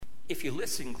If you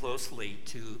listen closely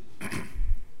to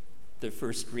the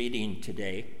first reading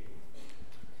today,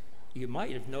 you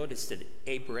might have noticed that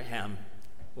Abraham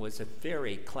was a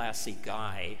very classy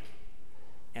guy,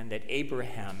 and that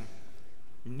Abraham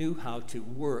knew how to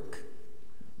work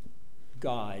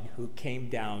God who came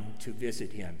down to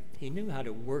visit him. He knew how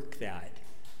to work that.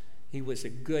 He was a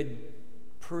good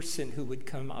person who would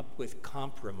come up with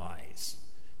compromise.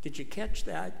 Did you catch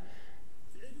that?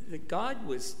 That God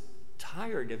was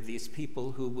tired of these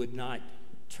people who would not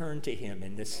turn to him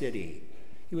in the city.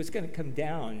 He was going to come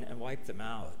down and wipe them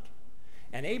out.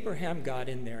 And Abraham got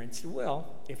in there and said,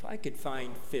 well, if I could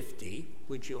find 50,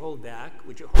 would you hold back?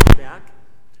 Would you hold back?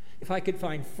 If I could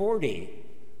find 40,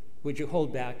 would you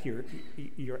hold back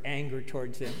your anger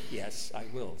towards them? Yes, I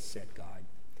will, said God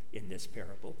in this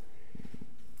parable.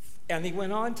 And he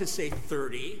went on to say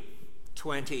 30,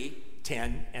 20,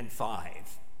 10, and 5.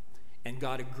 And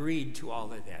God agreed to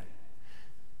all of that.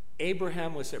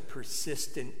 Abraham was a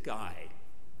persistent guy.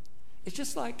 It's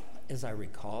just like, as I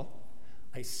recall,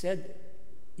 I said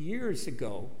years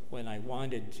ago when I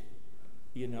wanted,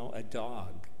 a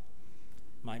dog,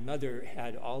 my mother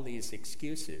had all these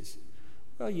excuses.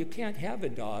 Well, you can't have a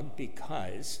dog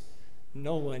because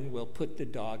no one will put the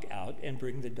dog out and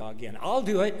bring the dog in. I'll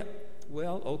do it.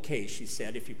 Well, okay, she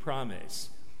said, if you promise.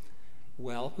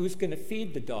 Well, who's going to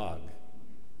feed the dog?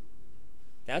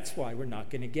 That's why we're not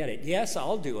going to get it. Yes,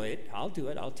 I'll do it. I'll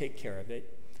take care of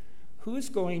it. Who's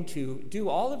going to do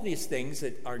all of these things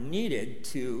that are needed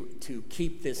to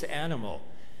keep this animal?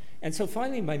 And so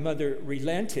finally my mother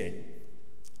relented,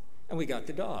 and we got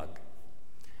the dog.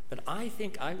 But I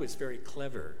think I was very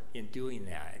clever in doing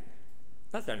that.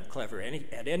 Not that I'm clever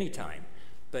at any time,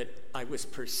 but I was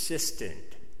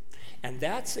persistent. And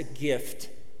that's a gift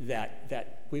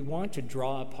that we want to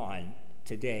draw upon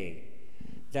today.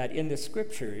 That in the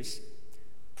scriptures,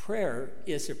 prayer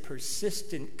is a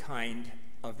persistent kind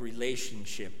of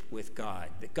relationship with God.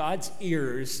 That God's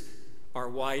ears are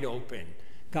wide open.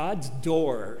 God's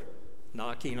door,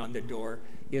 knocking on the door,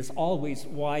 is always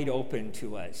wide open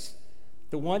to us.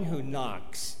 The one who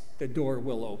knocks, the door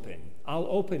will open. I'll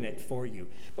open it for you.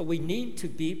 But we need to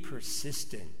be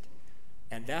persistent.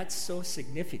 And that's so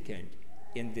significant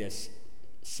in this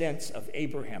sense of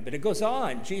Abraham. But it goes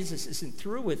on. Jesus isn't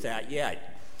through with that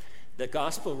yet. The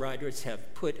gospel writers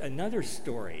have put another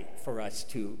story for us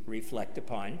to reflect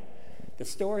upon. The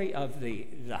story of the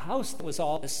house that was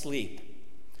all asleep.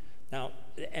 Now,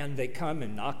 and they come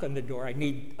and knock on the door. I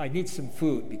need some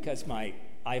food because I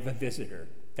have a visitor.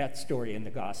 That story in the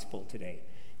gospel today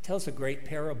tells a great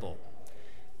parable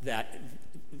that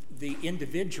the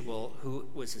individual who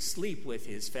was asleep with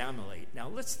his family. Now,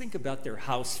 let's think about their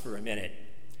house for a minute.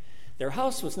 Their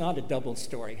house was not a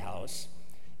double-story house.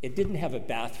 It didn't have a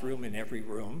bathroom in every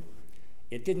room.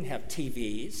 It didn't have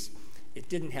TVs. It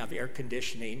didn't have air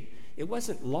conditioning. It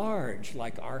wasn't large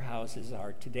like our houses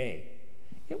are today.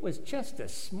 It was just a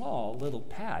small little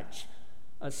patch,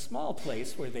 a small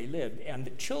place where they lived. And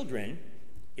the children,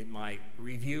 in my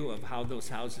review of how those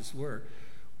houses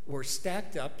were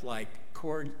stacked up like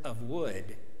cord of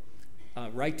wood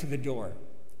right to the door.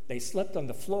 They slept on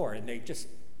the floor, and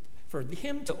for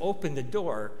him to open the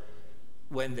door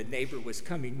when the neighbor was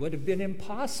coming would have been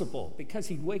impossible because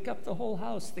he'd wake up the whole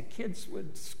house. The kids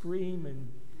would scream and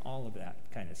all of that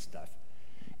kind of stuff.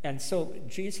 And so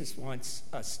Jesus wants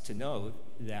us to know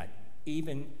that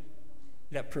even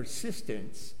that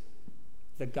persistence,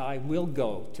 the guy will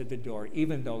go to the door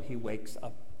even though he wakes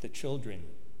up the children.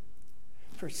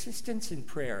 Persistence in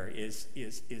prayer is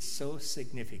so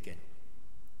significant.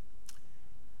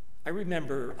 I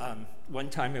remember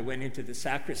one time I went into the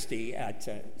sacristy at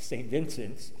St.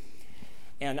 Vincent's,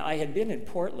 and I had been in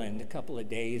Portland a couple of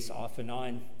days off and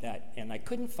on, and I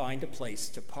couldn't find a place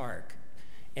to park.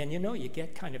 And you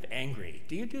get kind of angry.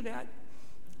 Do you do that?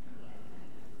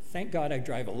 Thank God I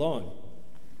drive alone.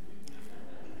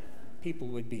 People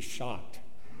would be shocked.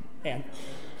 And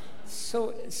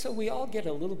so we all get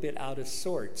a little bit out of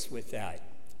sorts with that.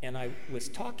 And I was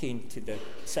talking to the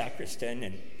sacristan,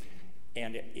 and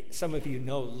some of you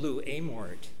know Lou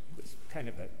Amort. He was kind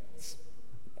of a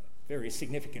very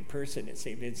significant person at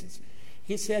St. Vincent's.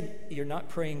 He said, "You're not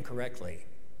praying correctly."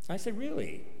 I said,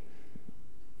 "Really?"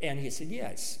 And he said,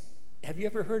 "Yes. Have you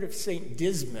ever heard of St.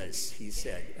 Dismas?" he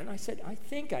said. And I said, "I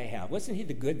think I have. Wasn't he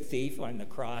the good thief on the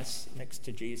cross next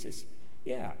to Jesus?"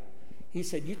 "Yeah." He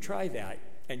said, "You try that,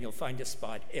 and you'll find a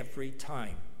spot every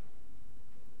time."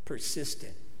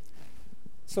 Persistent.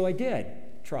 So I did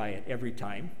try it every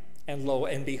time, and lo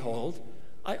and behold,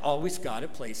 I always got a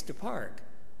place to park.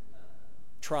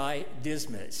 Try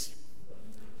Dismas.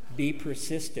 Be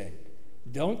persistent.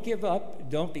 Don't give up.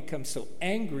 Don't become so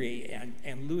angry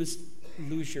and lose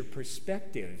your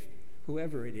perspective,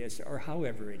 whoever it is or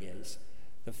however it is.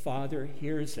 The Father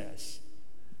hears us.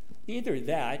 Either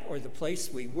that or the place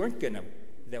that we were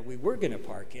going to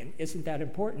park in isn't that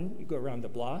important. You go around the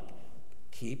block,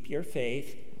 keep your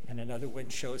faith, and another one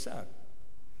shows up.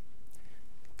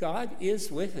 God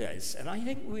is with us, and I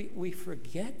think we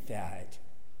forget that.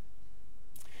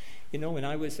 You know, when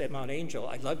I was at Mount Angel,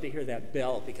 I loved to hear that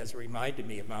bell because it reminded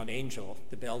me of Mount Angel,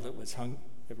 the bell that was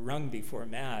rung before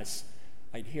Mass.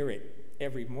 I'd hear it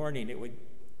every morning. It would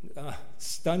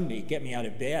stun me, get me out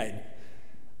of bed.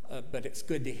 But it's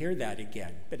good to hear that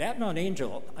again. But at Mount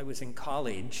Angel, I was in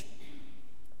college.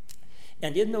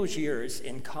 And in those years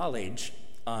in college,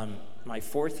 my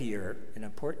fourth year, an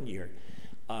important year,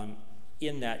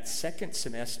 in that second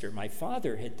semester, my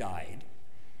father had died.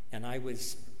 And I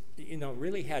was,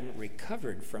 really hadn't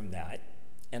recovered from that.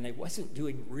 And I wasn't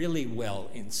doing really well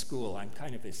in school. I'm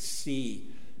kind of a C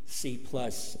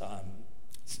plus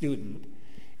student.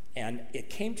 And it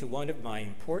came to one of my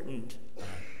important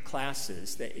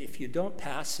classes that if you don't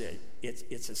pass it,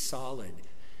 it's a solid.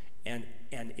 And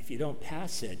if you don't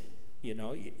pass it, you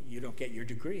don't get your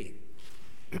degree.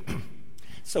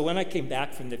 So when I came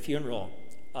back from the funeral,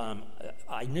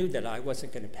 I knew that I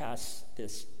wasn't going to pass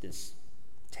this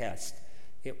test.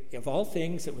 Of all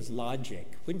things, it was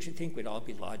logic. Wouldn't you think we'd all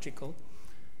be logical?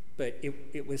 But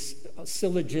it was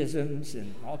syllogisms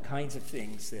and all kinds of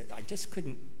things that I just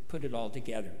couldn't put it all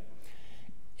together.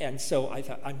 And so I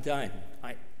thought, I'm done.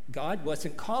 God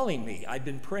wasn't calling me. I'd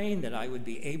been praying that I would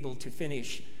be able to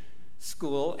finish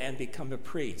school and become a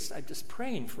priest. I'm just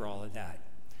praying for all of that.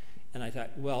 And I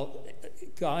thought, well,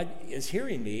 God is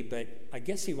hearing me, but I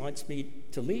guess he wants me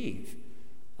to leave.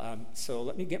 So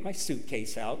let me get my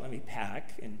suitcase out, let me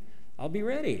pack, and I'll be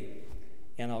ready.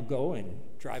 And I'll go and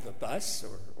drive a bus,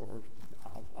 or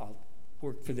I'll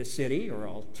work for the city, or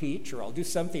I'll teach, or I'll do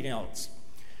something else.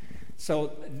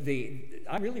 So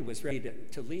I really was ready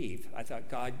to leave. I thought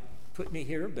God put me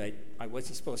here, but I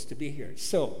wasn't supposed to be here.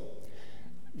 So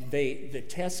the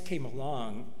test came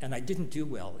along, and I didn't do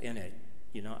well in it.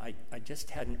 I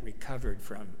just hadn't recovered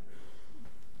from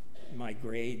my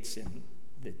grades and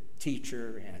the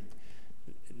teacher and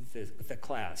the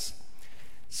class.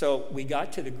 So we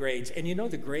got to the grades, and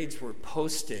the grades were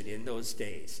posted in those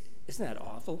days. Isn't that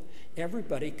awful?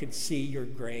 Everybody could see your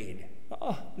grade.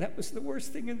 Oh, that was the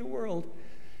worst thing in the world.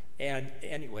 And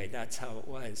anyway, that's how it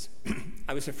was.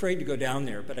 I was afraid to go down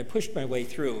there, but I pushed my way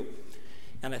through.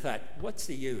 And I thought, what's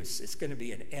the use? It's going to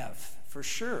be an F for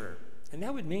sure. And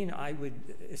that would mean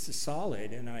it's a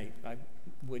solid, and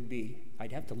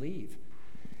I'd have to leave.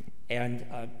 And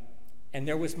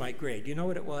there was my grade. You know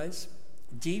what it was?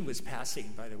 D was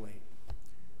passing, by the way.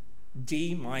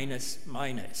 D minus.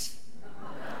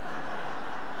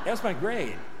 That was my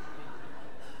grade.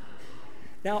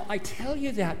 Now, I tell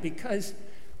you that because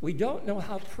we don't know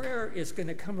how prayer is going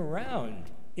to come around.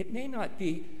 It may not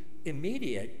be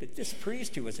immediate, but this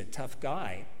priest, who was a tough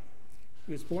guy,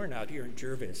 he was born out here in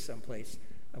Jervis someplace.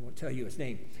 I won't tell you his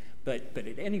name. But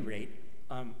at any rate,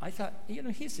 I thought,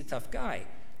 he's a tough guy.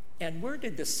 And where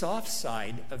did the soft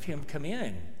side of him come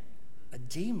in? A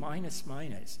D minus.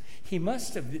 He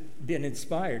must have been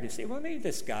inspired to say, well, maybe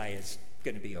this guy is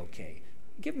going to be okay.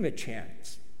 Give him a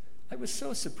chance. I was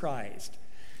so surprised.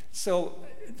 So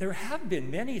there have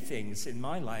been many things in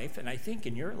my life, and I think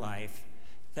in your life,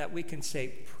 that we can say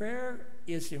prayer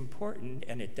is important,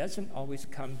 and it doesn't always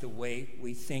come the way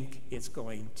we think it's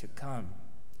going to come.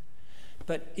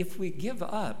 But if we give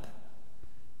up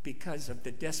because of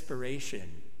the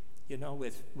desperation,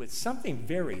 with something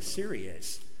very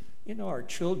serious, our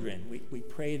children, we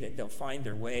pray that they'll find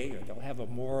their way, or they'll have a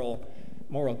moral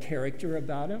character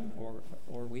about them,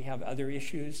 or we have other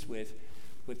issues with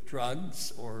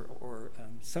drugs or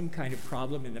some kind of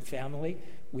problem in the family.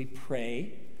 We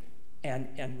pray,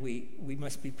 and we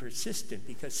must be persistent,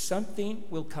 because something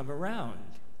will come around,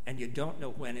 and you don't know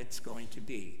when it's going to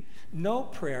be. No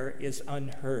prayer is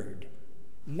unheard.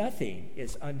 Nothing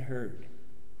is unheard.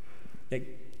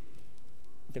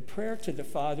 The prayer to the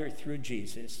Father through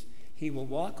Jesus, he will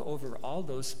walk over all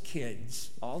those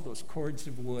kids, all those cords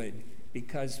of wood,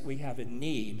 because we have a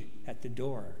need at the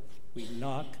door. We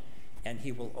knock, and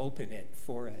he will open it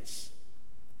for us.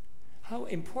 How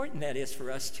important that is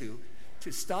for us to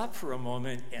stop for a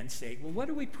moment and say, well, what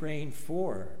are we praying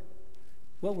for?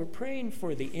 Well, we're praying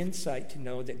for the insight to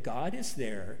know that God is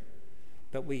there,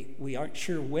 but we aren't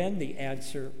sure when the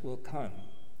answer will come.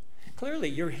 Clearly,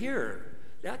 you're here.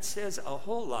 That says a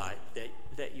whole lot,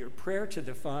 that your prayer to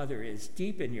the Father is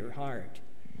deep in your heart.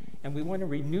 And we want to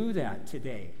renew that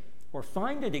today, or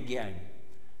find it again.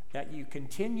 that you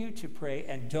continue to pray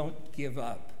and don't give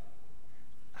up.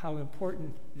 How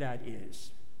important that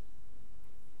is.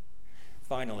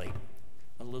 Finally,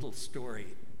 a little story.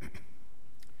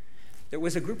 There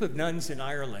was a group of nuns in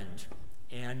Ireland,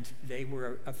 and they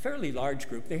were a fairly large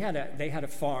group. They had a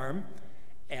farm,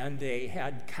 and they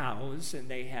had cows, and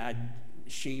they had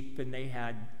sheep, and they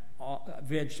had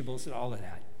vegetables and all of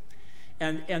that.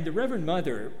 And the Reverend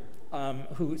Mother,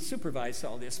 who supervised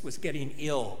all this, was getting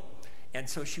ill. And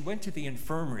so she went to the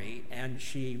infirmary, and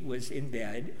she was in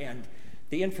bed, and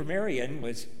the infirmarian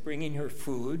was bringing her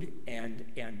food, and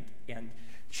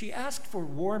she asked for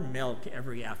warm milk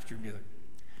every afternoon.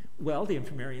 Well, the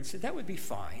infirmarian said that would be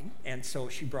fine, and so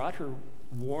she brought her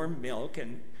warm milk,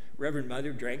 and Reverend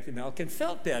Mother drank the milk and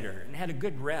felt better and had a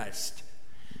good rest.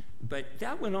 But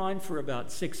that went on for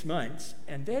about 6 months,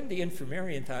 and then the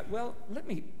infirmarian thought, well, let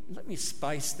me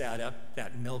spice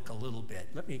that milk a little bit.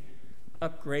 Let me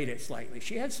upgrade it slightly.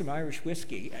 She had some Irish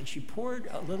whiskey, and she poured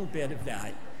a little bit of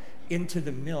that into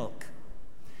the milk.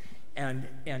 And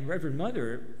Reverend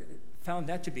Mother found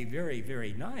that to be very,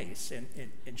 very nice,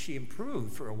 and she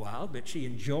improved for a while, but she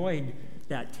enjoyed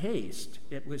that taste.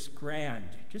 It was grand,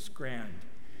 just grand.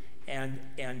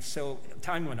 And so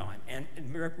time went on, and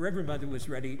Reverend Mother was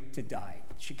ready to die.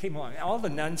 She came along. All the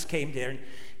nuns came there and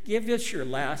give us your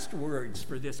last words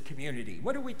for this community.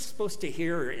 What are we supposed to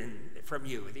hear from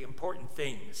you, the important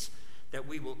things that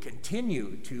we will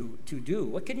continue to do?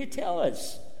 What can you tell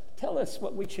us? Tell us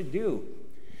what we should do.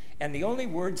 And the only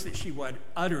words that she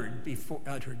uttered,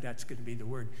 that's going to be the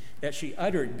word, that she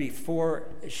uttered before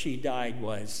she died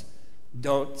was,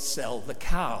 "Don't sell the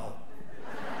cow."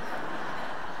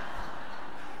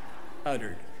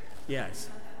 Uttered, yes.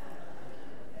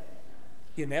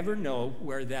 You never know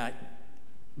where that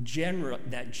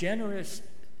generous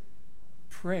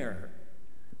prayer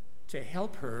to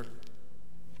help her,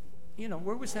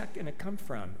 where was that going to come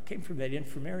from? It came from that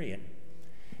infirmarian.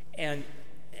 And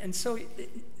so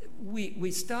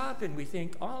we stop and we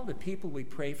think all the people we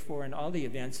pray for and all the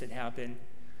events that happen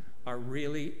are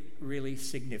really, really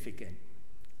significant.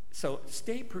 So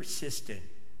stay persistent.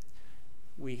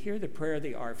 We hear the prayer of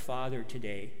the Our Father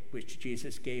today, which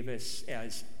Jesus gave us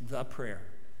as the prayer,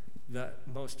 the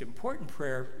most important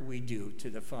prayer we do to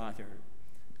the Father.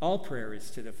 All prayer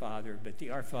is to the Father, but the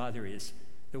Our Father is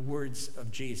the words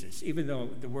of Jesus. Even though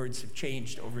the words have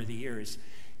changed over the years,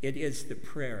 it is the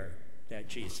prayer that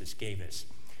Jesus gave us.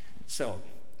 So,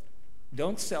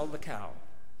 don't sell the cow.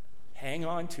 Hang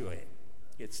on to it.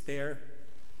 It's there,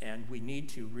 and we need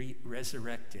to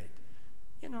resurrect it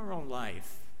in our own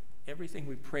life. Everything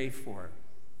we pray for,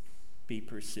 be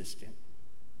persistent.